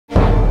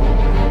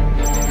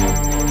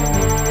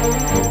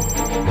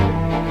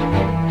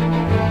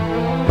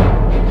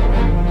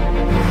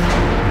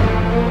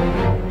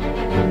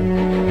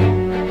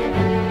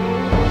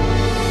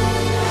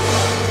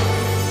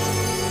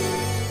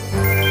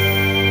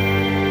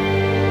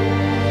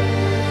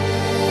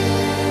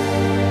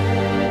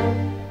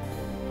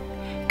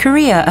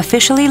Korea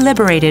officially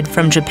liberated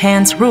from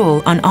Japan's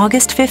rule on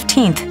August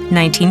 15,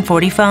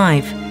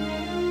 1945.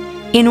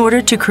 In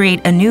order to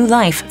create a new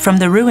life from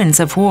the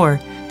ruins of war,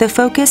 the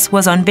focus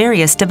was on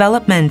various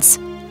developments.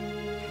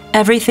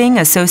 Everything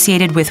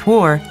associated with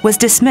war was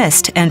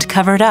dismissed and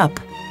covered up.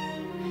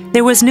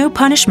 There was no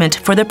punishment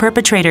for the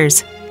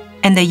perpetrators,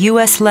 and the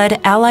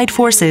US-led Allied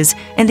forces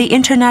and the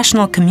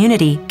international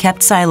community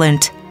kept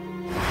silent.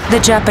 The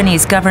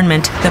Japanese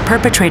government, the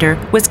perpetrator,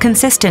 was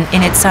consistent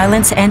in its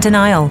silence and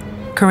denial.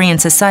 Korean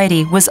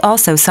society was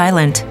also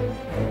silent.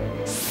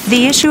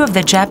 The issue of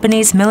the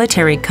Japanese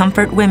military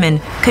comfort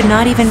women could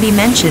not even be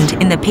mentioned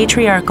in the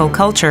patriarchal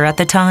culture at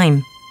the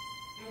time.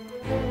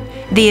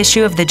 The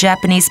issue of the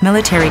Japanese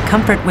military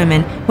comfort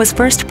women was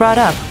first brought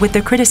up with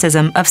the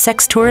criticism of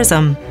sex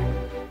tourism.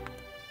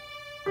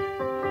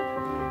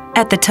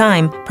 At the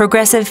time,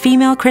 progressive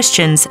female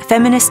Christians,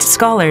 feminist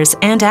scholars,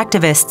 and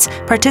activists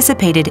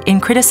participated in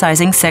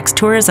criticizing sex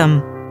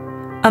tourism.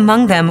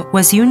 Among them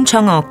was Yoon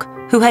Chung-ok,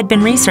 who had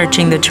been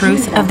researching the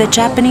truth of the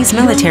Japanese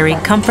military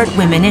comfort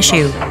women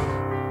issue.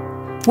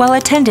 While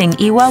attending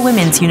Ewha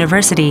Women's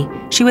University,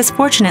 she was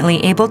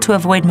fortunately able to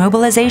avoid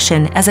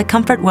mobilization as a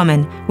comfort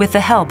woman with the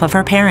help of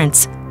her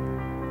parents.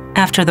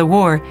 After the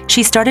war,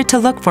 she started to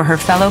look for her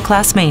fellow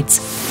classmates.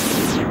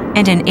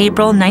 And in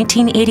April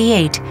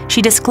 1988,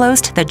 she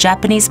disclosed the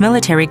Japanese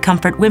military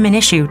comfort women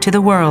issue to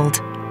the world.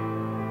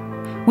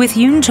 With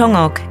Yoon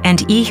Chung-ok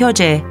and Lee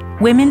Hyo-jae,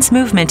 women's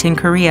movement in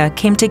Korea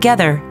came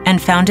together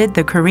and founded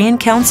the Korean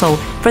Council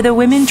for the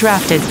Women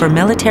Drafted for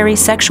Military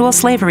Sexual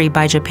Slavery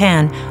by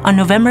Japan on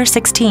November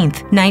 16,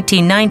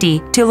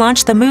 1990, to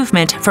launch the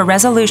movement for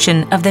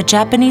resolution of the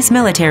Japanese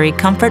military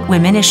comfort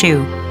women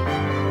issue.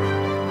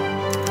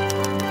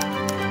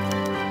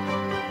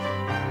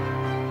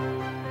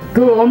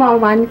 그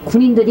어마어마한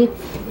군인들이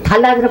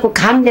달라들었고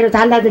강제로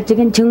달라들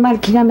적엔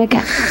정말 기가 막혀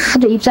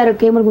하도 입사를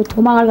깨물고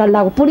도망을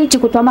가려고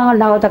뿌리치고 도망을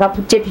나오다가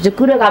붙잡혀서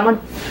끌어가면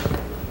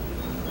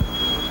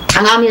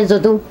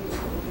당하면서도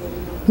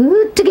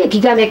어떻게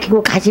기가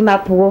막히고 가슴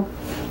아프고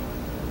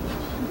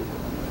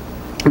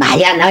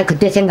말이야 나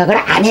그때 생각을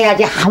안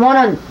해야지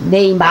하면은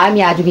내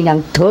마음이 아주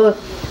그냥 더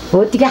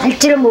어떻게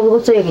할지를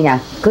모르겠어요 그냥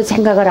그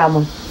생각을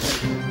하면.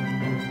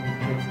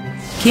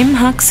 Kim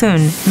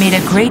Hak-soon made a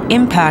great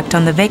impact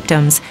on the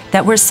victims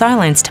that were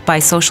silenced by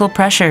social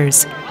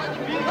pressures.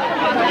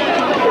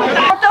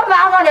 또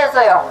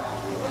망언했어요.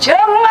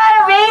 정말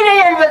왜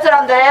이래 일본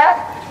사람들?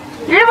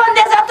 일본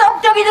대사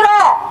똑똑이 들어.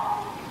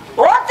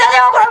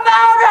 어쩌냐고 그런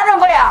망언을 하는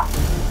거야.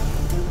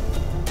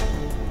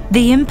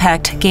 The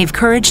impact gave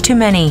courage to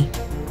many.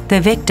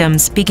 The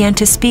victims began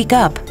to speak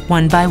up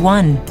one by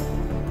one.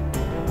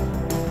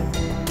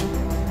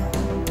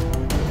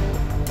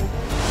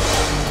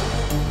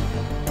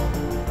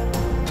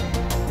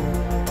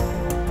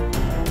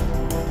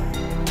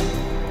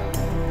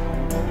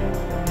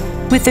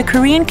 With the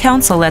Korean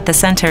Council at the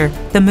center,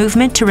 the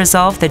movement to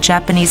resolve the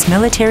Japanese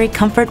military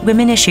comfort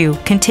women issue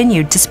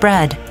continued to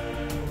spread.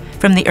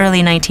 From the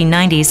early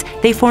 1990s,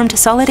 they formed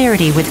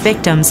solidarity with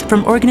victims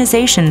from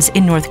organizations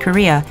in North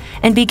Korea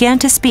and began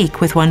to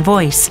speak with one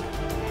voice.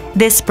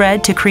 This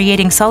spread to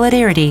creating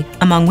solidarity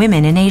among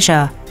women in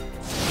Asia.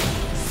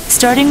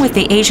 Starting with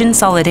the Asian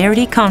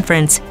Solidarity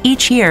Conference,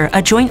 each year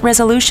a joint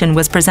resolution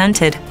was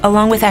presented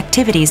along with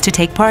activities to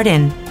take part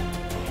in.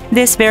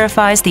 This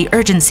verifies the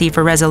urgency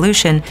for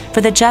resolution for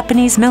the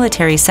Japanese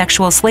military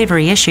sexual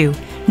slavery issue,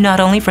 not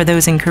only for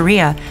those in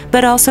Korea,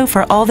 but also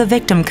for all the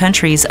victim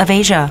countries of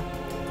Asia.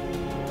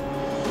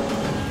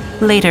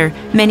 Later,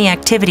 many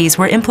activities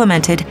were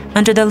implemented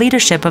under the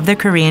leadership of the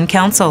Korean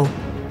Council.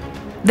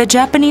 The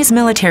Japanese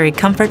military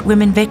comfort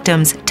women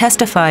victims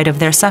testified of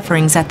their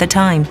sufferings at the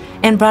time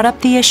and brought up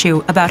the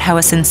issue about how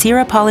a sincere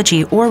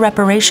apology or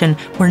reparation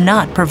were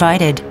not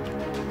provided.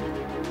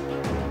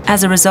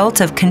 As a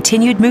result of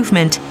continued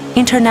movement,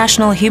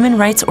 international human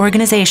rights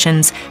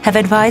organizations have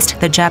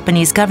advised the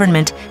Japanese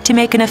government to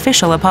make an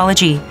official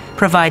apology,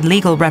 provide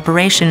legal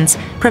reparations,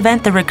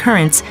 prevent the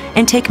recurrence,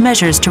 and take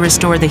measures to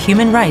restore the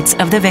human rights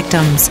of the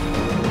victims.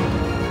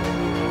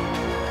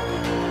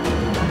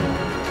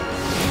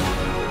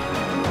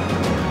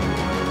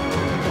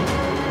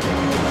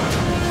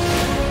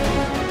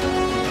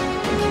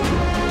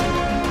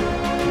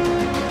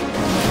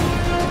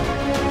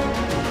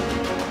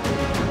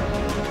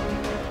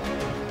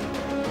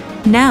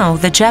 Now,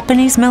 the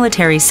Japanese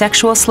military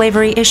sexual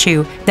slavery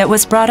issue that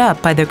was brought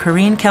up by the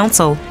Korean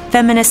Council,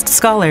 feminist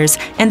scholars,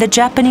 and the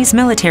Japanese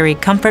military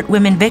comfort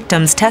women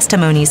victims'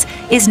 testimonies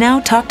is now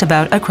talked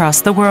about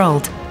across the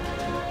world.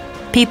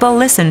 People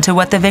listen to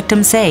what the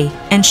victims say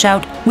and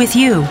shout, "With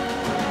you!"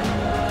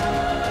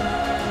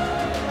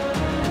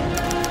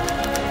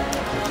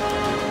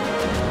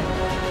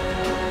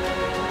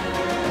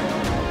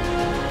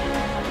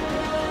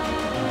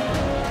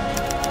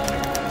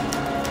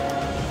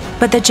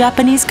 But the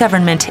Japanese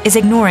government is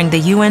ignoring the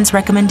UN's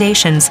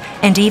recommendations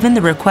and even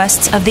the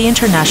requests of the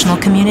international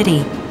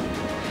community.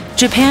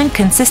 Japan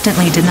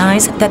consistently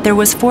denies that there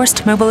was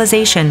forced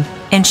mobilization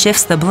and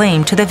shifts the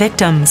blame to the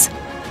victims.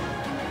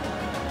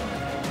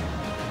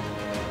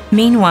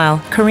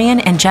 Meanwhile,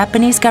 Korean and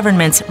Japanese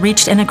governments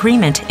reached an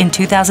agreement in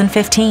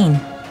 2015.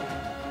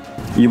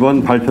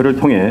 이번 발표를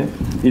통해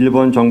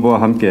일본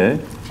정부와 함께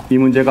이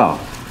문제가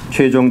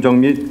최종적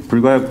및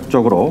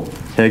불가역적으로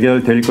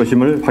해결될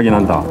것임을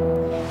확인한다.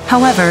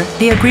 However,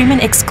 the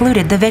agreement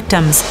excluded the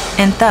victims,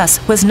 and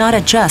thus was not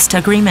a just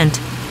agreement.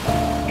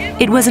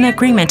 It was an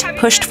agreement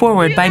pushed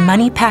forward by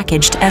money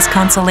packaged as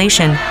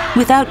consolation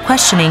without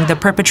questioning the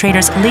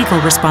perpetrator's legal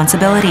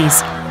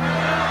responsibilities.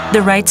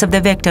 The rights of the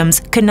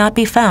victims could not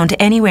be found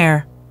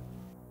anywhere.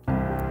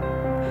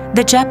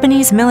 The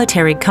Japanese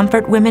military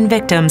comfort women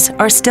victims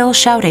are still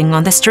shouting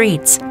on the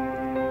streets.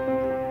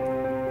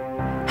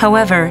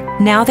 However,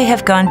 now they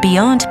have gone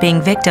beyond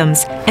being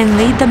victims and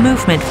lead the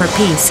movement for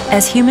peace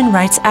as human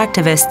rights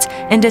activists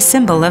and a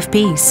symbol of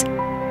peace.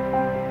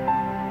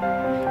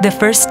 The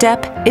first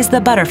step is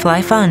the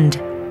Butterfly Fund.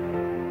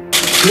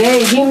 내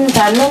힘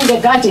닿는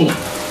데까지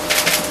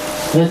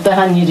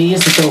어떠한 일이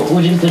있어도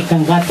우리들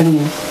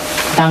같은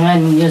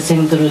당한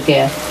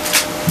여성들에게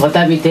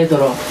보답이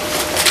되도록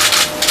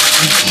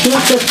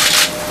힘껏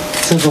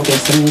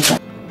써보겠습니다.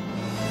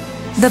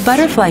 The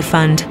Butterfly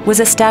Fund was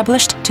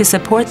established to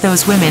support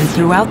those women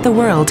throughout the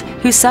world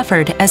who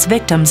suffered as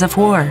victims of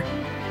war.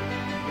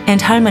 And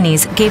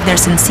Harmonies gave their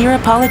sincere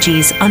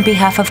apologies on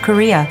behalf of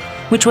Korea,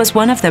 which was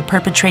one of the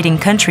perpetrating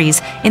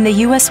countries in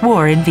the U.S.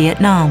 war in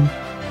Vietnam.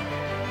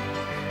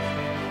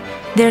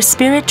 Their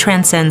spirit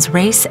transcends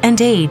race and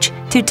age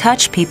to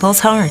touch people's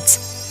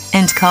hearts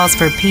and calls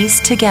for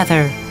peace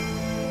together.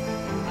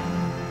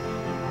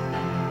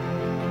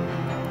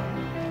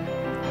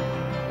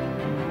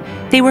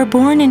 They were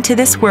born into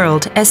this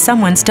world as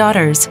someone's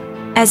daughters,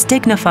 as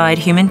dignified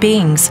human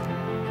beings.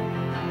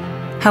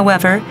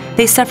 However,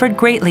 they suffered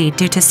greatly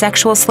due to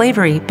sexual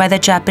slavery by the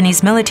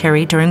Japanese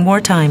military during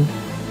wartime.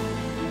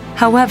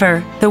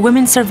 However, the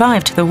women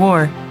survived the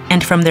war,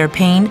 and from their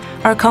pain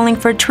are calling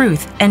for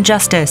truth and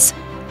justice.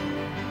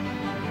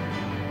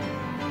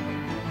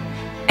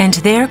 And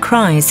their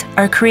cries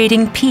are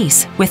creating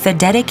peace with the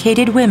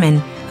dedicated women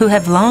who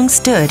have long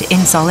stood in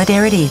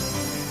solidarity,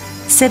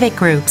 civic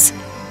groups,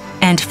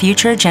 and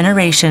future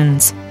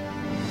generations.